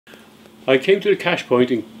I came to the cash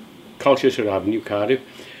point in Colchester Avenue, Cardiff,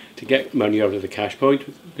 to get money out of the cash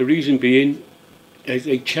point. The reason being is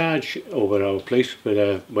they charge over our place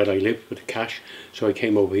where I live with the cash. So I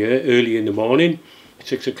came over here early in the morning,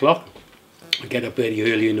 6 o'clock. I get up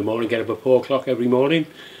very early in the morning, get up at 4 o'clock every morning.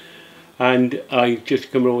 And I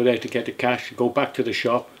just come over there to get the cash, go back to the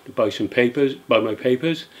shop to buy some papers, buy my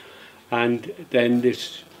papers. And then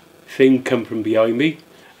this thing come from behind me.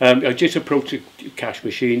 I just approached the cash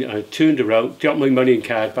machine, I turned around, got my money and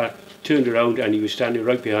card back, turned around and he was standing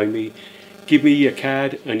right behind me. Give me your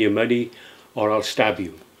card and your money or I'll stab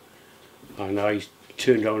you. And I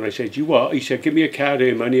turned around and I said, you what? He said, give me your card or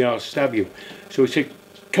your money, I'll stab you. So I said,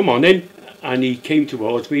 come on then. And he came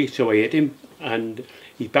towards me, so I hit him and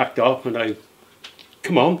he backed off and I,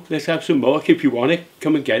 come on, let's have some more if you want it,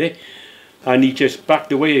 come and get it. And he just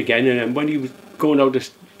backed away again, and then when he was going out the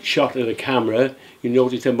shot of the camera, you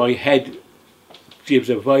noticed that my head gives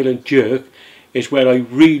a violent jerk. It's where I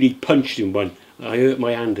really punched him one. I hurt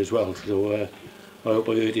my hand as well, so I hope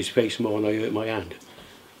I hurt his face more than I hurt my hand.